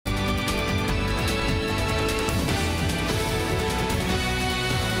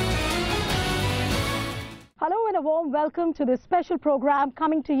a warm welcome to this special program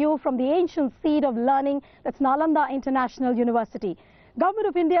coming to you from the ancient seat of learning, that's Nalanda International University. Government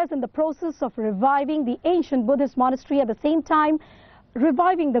of India is in the process of reviving the ancient Buddhist monastery, at the same time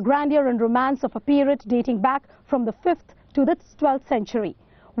reviving the grandeur and romance of a period dating back from the 5th to the 12th century.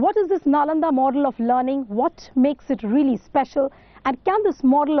 What is this Nalanda model of learning? What makes it really special? And can this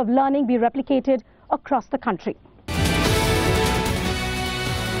model of learning be replicated across the country?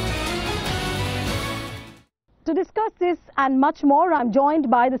 To discuss this and much more, I'm joined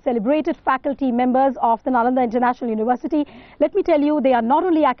by the celebrated faculty members of the Nalanda International University. Let me tell you, they are not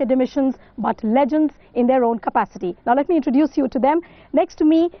only academicians, but legends in their own capacity. Now, let me introduce you to them. Next to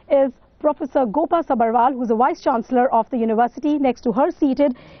me is Professor Gopa Sabharwal, who's the Vice-Chancellor of the university. Next to her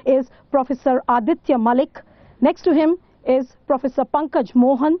seated is Professor Aditya Malik. Next to him is Professor Pankaj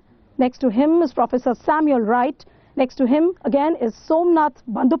Mohan. Next to him is Professor Samuel Wright. Next to him again is Somnath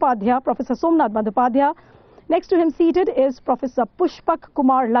Bandyopadhyay, Professor Somnath Bandyopadhyay. Next to him seated is Professor Pushpak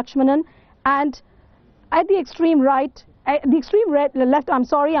Kumar Lakshmanan, and at the extreme left, I'm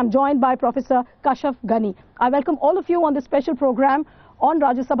joined by Professor Kashaf Ghani. I welcome all of you on this special program on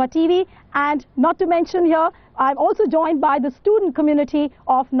Rajya Sabha TV, and not to mention here, I'm also joined by the student community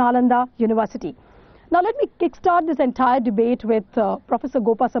of Nalanda University. Now let me kickstart this entire debate with Professor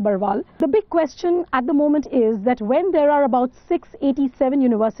Gopa Sabharwal. The big question at the moment is that when there are about 687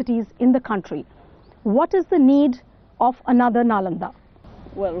 universities in the country, what is the need of another Nalanda?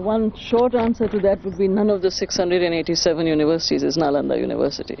 Well, one short answer to that would be none of the 687 universities is Nalanda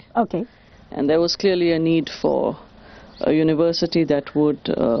University. Okay. And there was clearly a need for a university that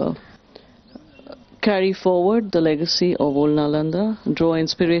would carry forward the legacy of old Nalanda, draw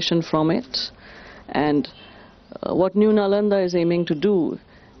inspiration from it. And what new Nalanda is aiming to do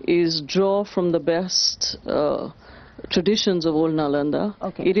is draw from the best traditions of old Nalanda.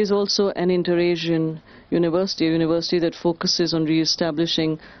 Okay. It is also an inter-Asian university, a university that focuses on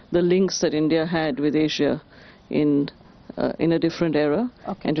re-establishing the links that India had with Asia in a different era,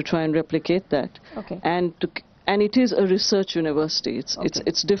 okay, and to try and replicate that. Okay. And it is a research university.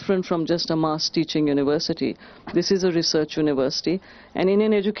 It's different from just a mass teaching university. This is a research university, and in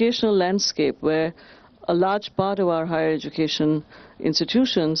an educational landscape where a large part of our higher education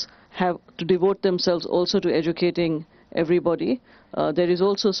institutions have to devote themselves also to educating everybody, there is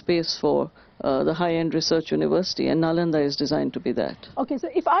also space for the high-end research university, and Nalanda is designed to be that. Okay, so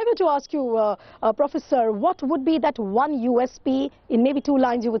if I were to ask you, Professor, what would be that one USP in maybe 2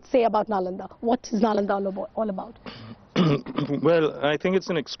 lines you would say about Nalanda? What is Nalanda all about? Well, I think it's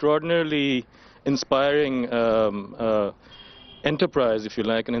an extraordinarily inspiring enterprise, if you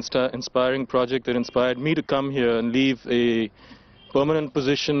like, an inspiring project that inspired me to come here and leave a permanent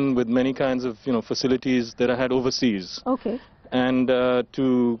position with many kinds of facilities that I had overseas. Okay. And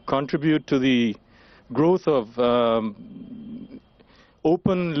to contribute to the growth of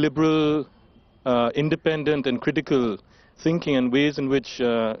open, liberal, independent and critical thinking, and ways in which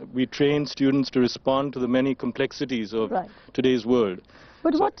we train students to respond to the many complexities of today's world.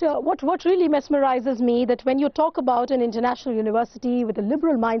 But what really mesmerizes me, that when you talk about an international university with a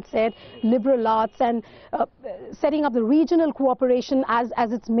liberal mindset, liberal arts, and setting up the regional cooperation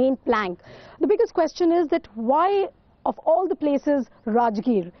as its main plank, the biggest question is that why, of all the places,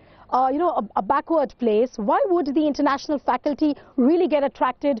 Rajgir, a backward place, why would the international faculty really get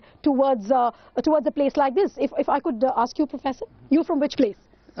attracted towards a place like this? If I could ask you, Professor, you from which place?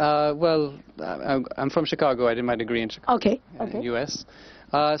 Well, I'm from Chicago. I did my degree in Chicago, okay. U.S.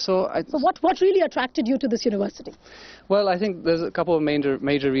 So what really attracted you to this university? Well, I think there's a couple of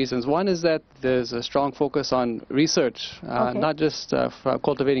major reasons. One is that there's a strong focus on research, not just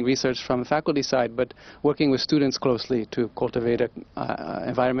cultivating research from the faculty side, but working with students closely to cultivate an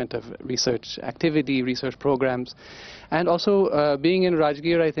environment of research activity, research programs. And also being in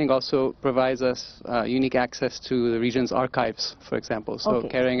Rajgir, I think, also provides us unique access to the region's archives, for example. So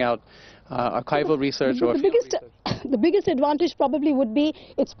carrying out archival research or field research. The biggest advantage probably would be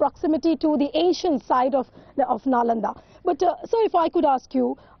its proximity to the ancient side of Nalanda. But so if I could ask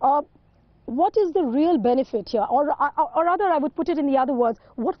you, what is the real benefit here? Or rather, I would put it in the other words,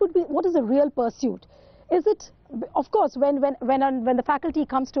 what is the real pursuit? Is it, of course, when the faculty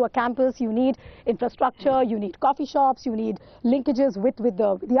comes to a campus, you need infrastructure, you need coffee shops, you need linkages with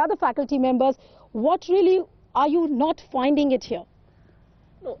the other faculty members. What really are you not finding it here?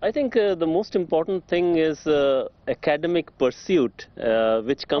 No, I think the most important thing is academic pursuit,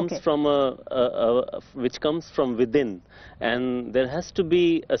 which comes from within, and there has to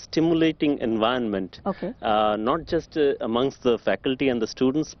be a stimulating environment, not just amongst the faculty and the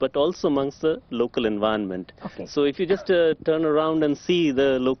students, but also amongst the local environment. So if you just turn around and see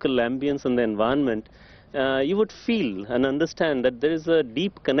the local ambience and the environment, you would feel and understand that there is a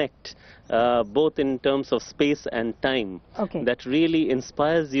deep connect, both in terms of space and time, that really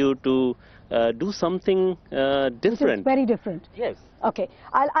inspires you to do something different. Which is very different. Yes. Okay.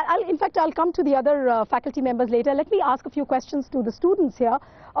 In fact, I'll come to the other faculty members later. Let me ask a few questions to the students here.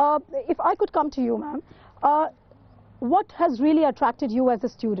 If I could come to you, ma'am, what has really attracted you as a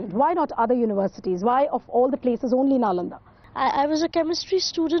student? Why not other universities? Why, of all the places, only Nalanda? I was a chemistry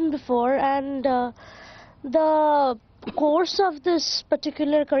student before, and the course of this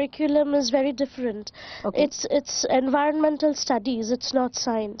particular curriculum is very different. It's environmental studies, it's not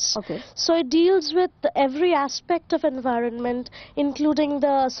science. So it deals with every aspect of environment, including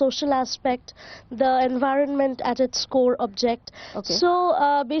the social aspect, the environment at its core object.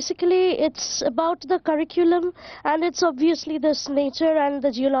 So basically it's about the curriculum, and it's obviously this nature and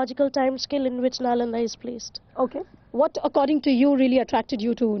the geological time scale in which Nalanda is placed. What, according to you, really attracted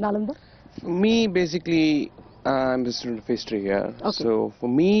you to Nalanda? For me, basically, I'm the student of history here. So for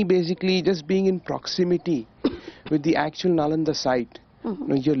me, basically, just being in proximity with the actual Nalanda site,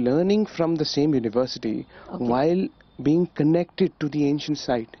 you're learning from the same university while being connected to the ancient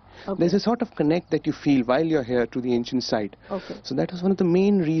site. There's a sort of connect that you feel while you're here to the ancient site. So that was one of the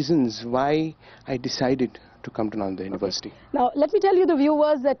main reasons why I decided to come to Nalanda University. Now, let me tell you, the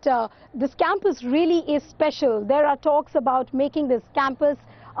viewers, that this campus really is special. There are talks about making this campus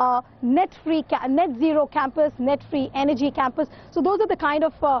net zero campus, net free energy campus. So those are the kind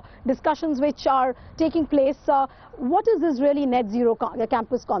of discussions which are taking place. What is this really net zero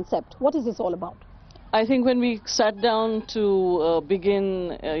campus concept? What is this all about? I think when we sat down to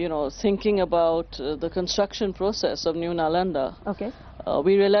begin, thinking about the construction process of New Nalanda,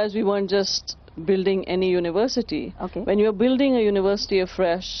 we realized we weren't just building any university. When you're building a university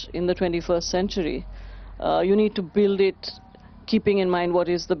afresh in the 21st century, you need to build it keeping in mind what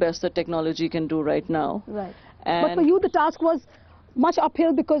is the best that technology can do right now. But for you, the task was much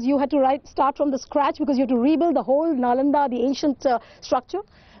uphill because you had to start from the scratch, because you had to rebuild the whole Nalanda, the ancient structure?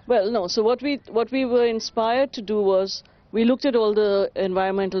 Well, no. So what we were inspired to do was, we looked at all the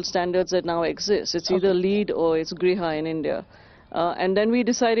environmental standards that now exist. It's either LEED or it's Griha in India. And then we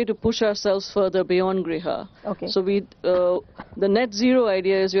decided to push ourselves further beyond Griha. So the net zero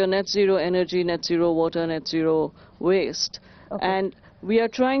idea is your net zero energy, net zero water, net zero waste. And we are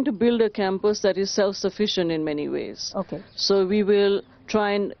trying to build a campus that is self-sufficient in many ways. So we will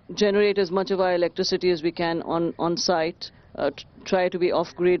try and generate as much of our electricity as we can on site, try to be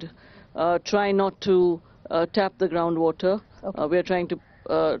off-grid, try not to tap the groundwater. We are trying to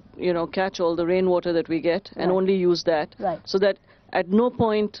catch all the rainwater that we get and only use that, so that at no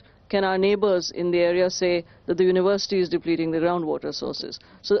point can our neighbors in the area say that the university is depleting the groundwater sources.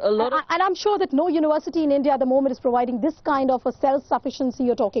 So a lot of... And I'm sure that no university in India at the moment is providing this kind of a self-sufficiency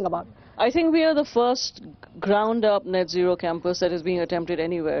you're talking about. I think we are the first ground-up net zero campus that is being attempted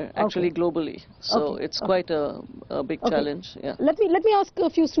anywhere, actually globally. So it's quite a big challenge. Let me ask a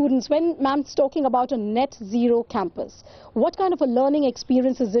few students, when ma'am's talking about a net zero campus, what kind of a learning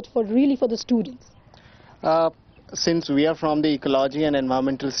experience is it for the students? Since we are from the ecology and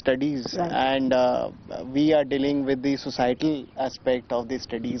environmental studies, and we are dealing with the societal aspect of the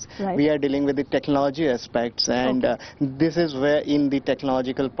studies, we are dealing with the technology aspects, and this is where in the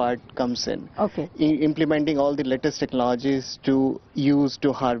technological part comes in. Implementing all the latest technologies to use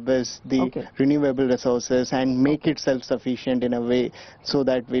to harvest the renewable resources and make it self-sufficient in a way so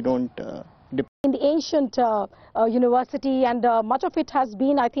that we don't in the ancient university, and much of it has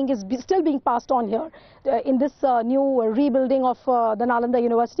been, I think, is still being passed on here in this new rebuilding of the Nalanda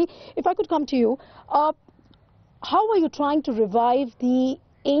University. If I could come to you, how are you trying to revive the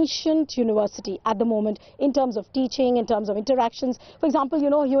ancient university at the moment in terms of teaching, in terms of interactions? For example,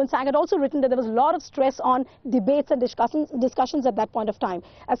 Yuan Sang had also written that there was a lot of stress on debates and discussions at that point of time,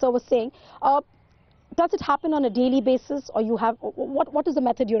 as I was saying. Does it happen on a daily basis, or you have, what is the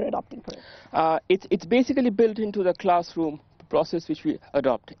method you're adopting for it? It's basically built into the classroom process which we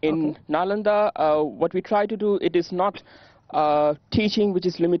adopt. In Nalanda, what we try to do, it is not teaching which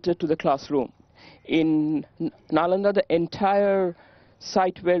is limited to the classroom. In Nalanda, the entire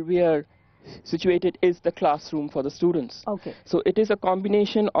site where we are situated is the classroom for the students. So it is a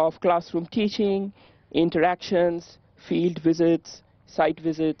combination of classroom teaching, interactions, field visits, site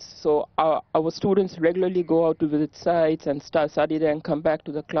visits. So our students regularly go out to visit sites and study there and come back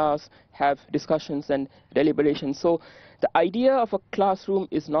to the class, have discussions and deliberations. So the idea of a classroom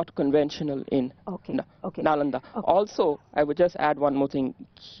is not conventional in Nalanda. Also, I would just add one more thing.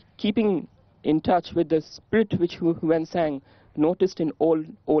 Keeping in touch with the spirit which Yuan Sang noticed in old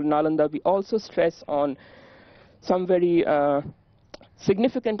Nalanda, we also stress on some very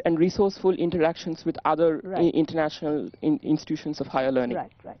significant and resourceful interactions with other international institutions of higher learning.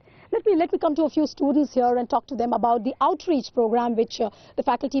 Right, right. Let me come to a few students here and talk to them about the outreach program which the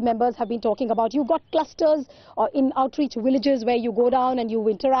faculty members have been talking about. You've got clusters in outreach villages where you go down and you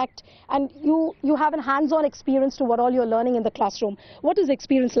interact, and you have a hands-on experience to what all you're learning in the classroom. What is the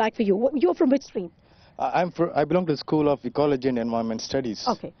experience like for you? You're from which stream? I belong to the School of Ecology and Environment Studies.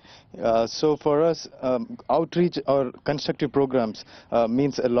 Okay. So for us, outreach or constructive programs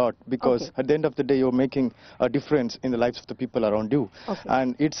means a lot, because at the end of the day, you're making a difference in the lives of the people around you.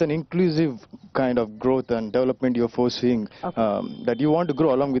 And it's an inclusive kind of growth and development you're foreseeing, that you want to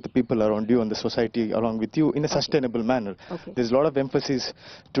grow along with the people around you and the society along with you in a sustainable manner. There's a lot of emphasis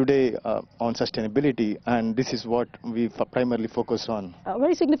today on sustainability, and this is what we primarily focus on. A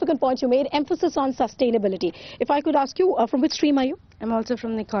very significant point you made, emphasis on sustainability. If I could ask you, from which stream are you? I'm also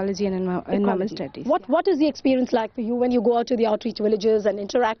from the Ecology and Environment Studies. What is the experience like for you when you go out to the outreach villages and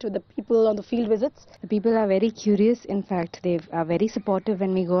interact with the people on the field visits? The people are very curious. In fact, they are very supportive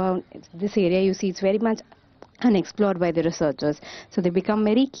when we go out. This area, you see, it's very much unexplored by the researchers. So they become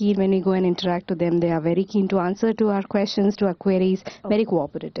very keen when we go and interact with them. They are very keen to answer to our questions, to our queries, very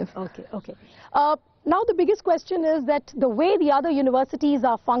cooperative. Okay, okay. Now the biggest question is that the way the other universities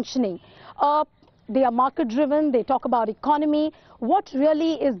are functioning, they are market-driven, they talk about economy. What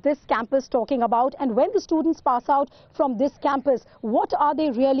really is this campus talking about? And when the students pass out from this campus, what are they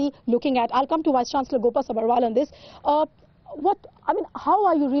really looking at? I'll come to Vice-Chancellor Gopa Sabarwal on this. How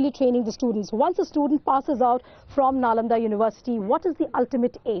are you really training the students? Once a student passes out from Nalanda University, what is the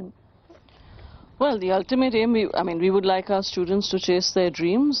ultimate aim? Well, the ultimate aim, we would like our students to chase their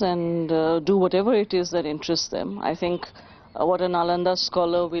dreams and do whatever it is that interests them. I think what a Nalanda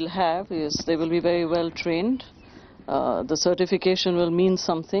scholar will have is they will be very well trained. The certification will mean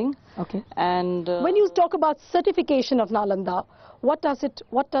something. Okay. And when you talk about certification of Nalanda, what does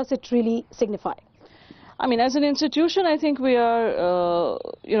it really signify? As an institution, I think we are,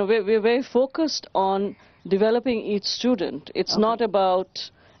 we're very focused on developing each student. It's not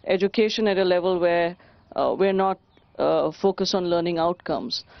about education at a level where we're not focused on learning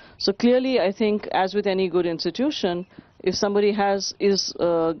outcomes. So clearly, I think, as with any good institution, if somebody is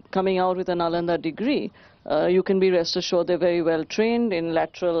coming out with a Nalanda degree, you can be rest assured they're very well trained in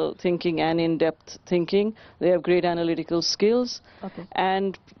lateral thinking and in-depth thinking. They have great analytical skills,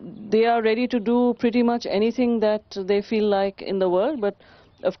 and they are ready to do pretty much anything that they feel like in the world. But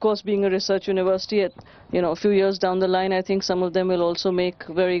of course, being a research university, at a few years down the line, I think some of them will also make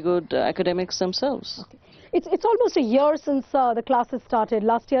very good academics themselves. It's almost a year since the classes started.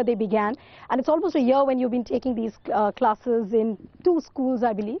 Last year they began, and it's almost a year when you've been taking these classes in 2 schools,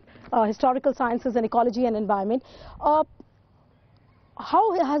 I believe, Historical Sciences and Ecology and Environment. How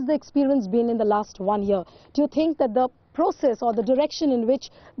has the experience been in the last 1 year? Do you think that the process or the direction in which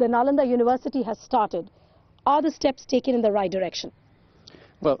the Nalanda University has started, are the steps taken in the right direction?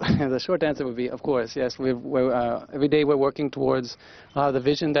 Well, the short answer would be, of course, yes. Every day we're working towards the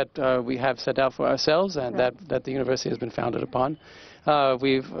vision that we have set out for ourselves and that the university has been founded upon.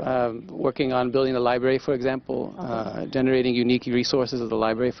 We've working on building the library, for example, generating unique resources of the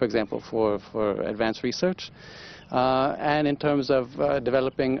library, for example, for advanced research. And in terms of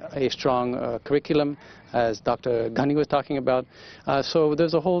developing a strong curriculum, as Dr. Ghani was talking about. So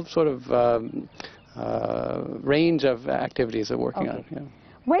there's a whole sort of range of activities we're working on. Yeah.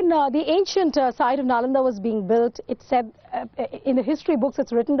 When the ancient site of Nalanda was being built, it said, in the history books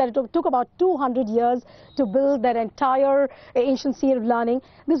it's written that it took about 200 years to build that entire ancient seat of learning.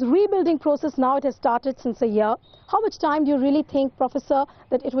 This rebuilding process now, it has started since a year. How much time do you really think, Professor,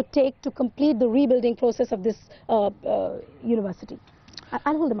 that it would take to complete the rebuilding process of this university?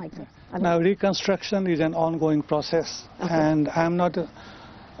 I'll hold the mic, sir. Now, reconstruction is an ongoing process, and I'm not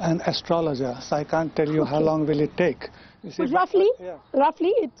an astrologer, so I can't tell you how long will it take. You see,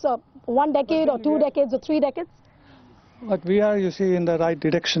 roughly, it's 1 decade or 2 decades or 3 decades? But we are, you see, in the right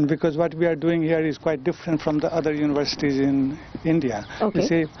direction, because what we are doing here is quite different from the other universities in India. You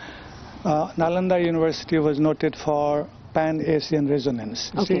see, Nalanda University was noted for Pan-Asian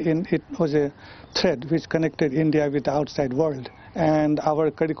resonance. You see, it was a thread which connected India with the outside world, and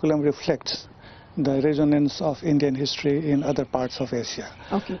our curriculum reflects the resonance of Indian history in other parts of Asia.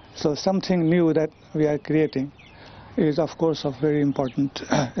 So something new that we are creating is, of course, of very important,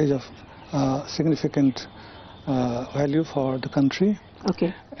 is of significant value for the country.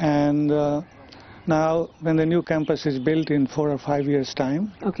 And now, when the new campus is built in 4 or 5 years'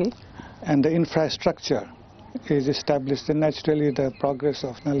 time, and the infrastructure is established, then naturally the progress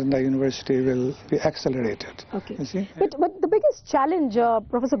of Nalanda University will be accelerated. Okay. You see? But the biggest challenge,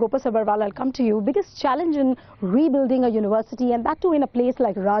 Professor Gopa Sabarwal, I'll come to you, biggest challenge in rebuilding a university, and that too in a place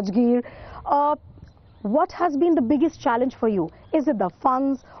like Rajgir, what has been the biggest challenge for you? Is it the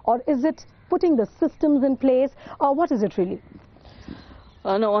funds, or is it putting the systems in place, or what is it really?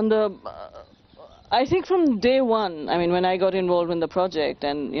 No, on the... I think from day one, I mean, when I got involved in the project,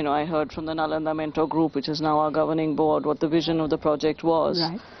 and, you know, I heard from the Nalanda Mentor Group, which is now our governing board, what the vision of the project was.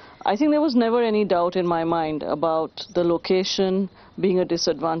 Right. I think there was never any doubt in my mind about the location being a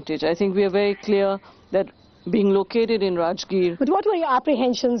disadvantage. I think we are very clear that being located in Rajgir... But what were your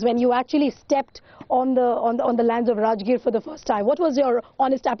apprehensions when you actually stepped on the lands of Rajgir for the first time? What was your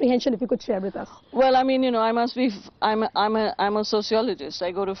honest apprehension, if you could share with us? Well, I mean, you know, I'm a sociologist.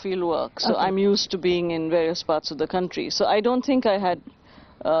 I go to field work, so I'm used to being in various parts of the country. So I don't think I had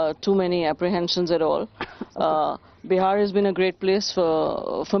too many apprehensions at all. Bihar has been a great place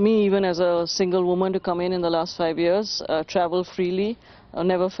for me, even as a single woman, to come in the last 5 years, travel freely,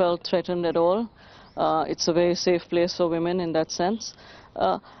 never felt threatened at all. It's a very safe place for women in that sense.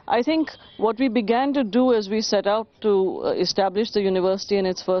 I think what we began to do as we set out to establish the university and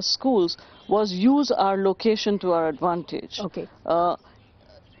its first schools was use our location to our advantage. Okay.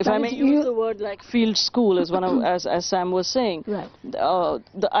 If I may use the word like field school, as one of, as Sam was saying, right.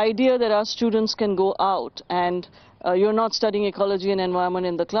 The idea that our students can go out and you're not studying ecology and environment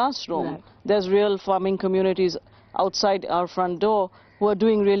in the classroom. Right. There's real farming communities outside our front door who are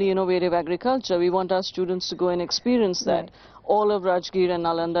doing really innovative agriculture. We want our students to go and experience that. Right. All of Rajgir and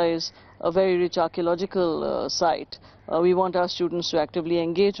Nalanda is a very rich archaeological site. We want our students to actively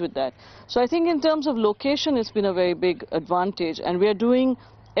engage with that. So I think in terms of location, it's been a very big advantage, and we are doing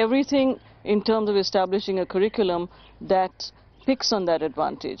everything in terms of establishing a curriculum that picks on that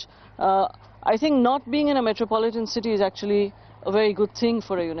advantage. I think not being in a metropolitan city is actually a very good thing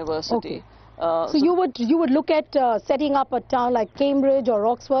for a university. Okay. So you would look at setting up a town like Cambridge or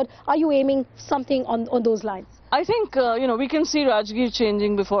Oxford. Are you aiming something on those lines? I think, you know, we can see Rajgir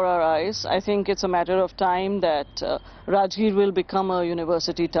changing before our eyes. I think it's a matter of time that Rajgir will become a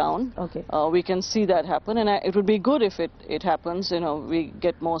university town. Okay. We can see that happen, and it would be good if it happens. You know, we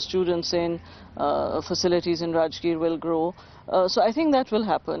get more students in, facilities in Rajgir will grow. So I think that will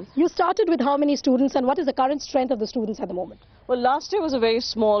happen. You started with how many students, and what is the current strength of the students at the moment? Well, last year was a very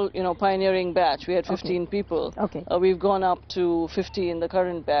small, you know, pioneering batch. We had 15 people. Okay. We've gone up to 50 in the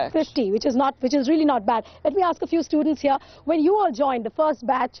current batch. 50, which is really not bad. Let me ask a few students here. When you all joined the first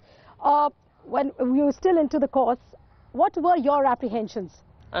batch, when you were still into the course, what were your apprehensions?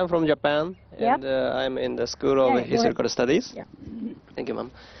 I'm from Japan, and I'm in the School of Historical Studies. Yeah. Thank you,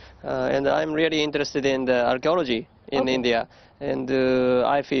 ma'am. And I'm really interested in the archaeology in India, and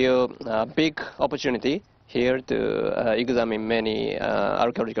I feel a big opportunity here to examine many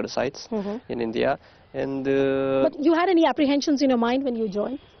archaeological sites in India. And but you had any apprehensions in your mind when you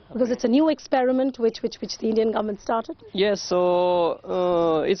joined? Because it's a new experiment which the Indian government started. Yes,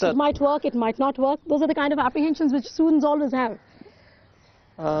 so it might work, it might not work. Those are the kind of apprehensions which students always have.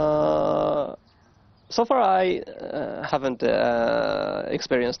 So far I haven't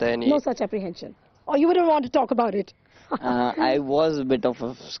experienced any. No such apprehension. Or you wouldn't want to talk about it? I was a bit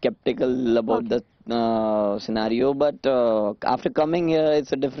of skeptical about the scenario, but after coming here,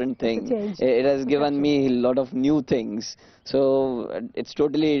 it's a different thing. It has given me a lot of new things, so it's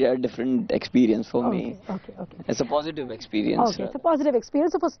totally a different experience for me. It's a positive experience. Okay, it's a positive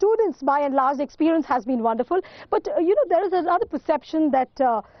experience. So for students, by and large, the experience has been wonderful. But you know, there is another perception that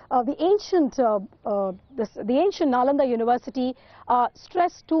the ancient Nalanda University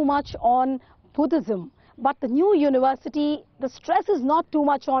stressed too much on Buddhism. But the new university, the stress is not too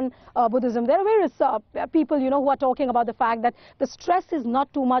much on Buddhism. There are various people, you know, who are talking about the fact that the stress is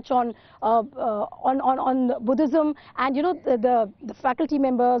not too much on Buddhism, and you know, the faculty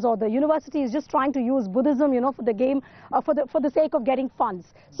members or the university is just trying to use Buddhism, you know, for the game, for the sake of getting funds.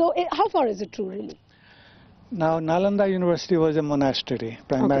 So, how far is it true, really? Now, Nalanda University was a monastery,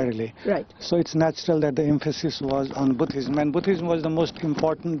 primarily. Okay. Right. So it's natural that the emphasis was on Buddhism, and Buddhism was the most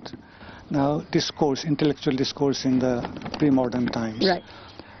important discourse, intellectual discourse in the pre-modern times. Right.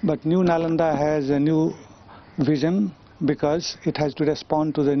 But New Nalanda has a new vision because it has to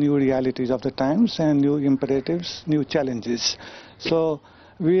respond to the new realities of the times and new imperatives, new challenges. So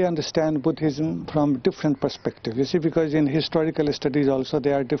we understand Buddhism from different perspectives. You see, because in historical studies also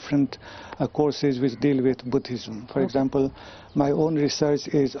there are different courses which deal with Buddhism. For example, my own research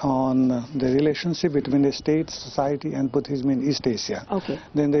is on the relationship between the state, society and Buddhism in East Asia. Okay.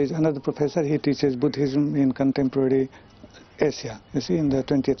 Then there is another professor, he teaches Buddhism in contemporary Asia, you see, in the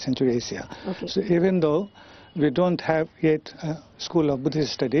 20th century Asia. Okay. So even though we don't have yet a school of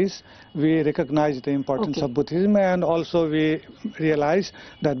Buddhist studies. We recognize the importance of Buddhism, and also we realize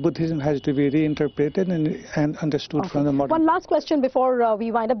that Buddhism has to be reinterpreted and understood from the modern. One last question before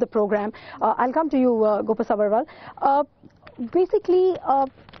we wind up the program. I'll come to you, Gopa Sabarwal. Basically,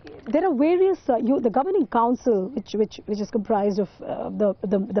 there are various, the governing council, which is comprised of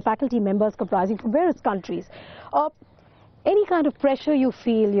the faculty members comprising from various countries. Any kind of pressure you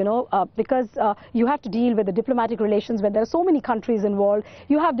feel, you know, because you have to deal with the diplomatic relations when there are so many countries involved.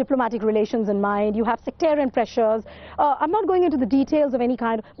 You have diplomatic relations in mind, you have sectarian pressures. I'm not going into the details of any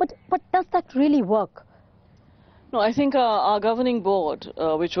kind, but does that really work? No, I think our governing board,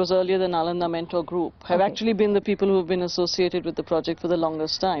 which was earlier the Nalanda Mentor Group, have actually been the people who have been associated with the project for the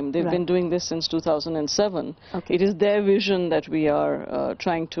longest time. They've been doing this since 2007. It is their vision that we are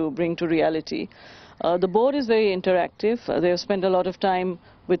trying to bring to reality. The board is very interactive. They have spent a lot of time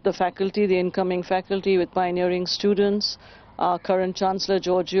with the faculty, the incoming faculty, with pioneering students. Our current Chancellor,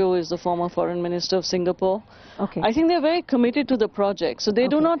 Giorgio, is the former Foreign Minister of Singapore. I think they're very committed to the project. So they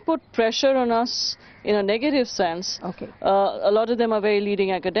do not put pressure on us in a negative sense. A lot of them are very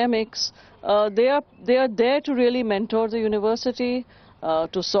leading academics. They are there to really mentor the university,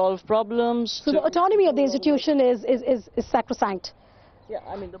 to solve problems. So the autonomy of the institution is sacrosanct. Yeah,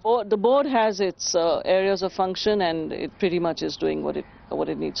 I mean, the board has its areas of function, and it pretty much is doing what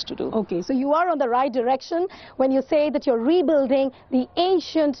it needs to do. Okay, so you are on the right direction when you say that you're rebuilding the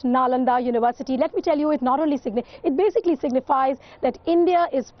ancient Nalanda University. Let me tell you, it basically signifies that India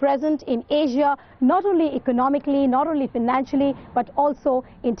is present in Asia, not only economically, not only financially, but also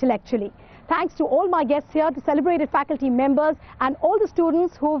intellectually. Thanks to all my guests here, the celebrated faculty members, and all the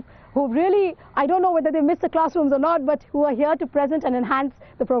students who really, I don't know whether they miss the classrooms or not, but who are here to present and enhance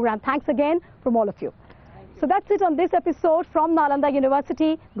the program. Thanks again from all of you. So that's it on this episode from Nalanda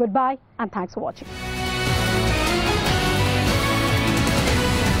University. Goodbye and thanks for watching.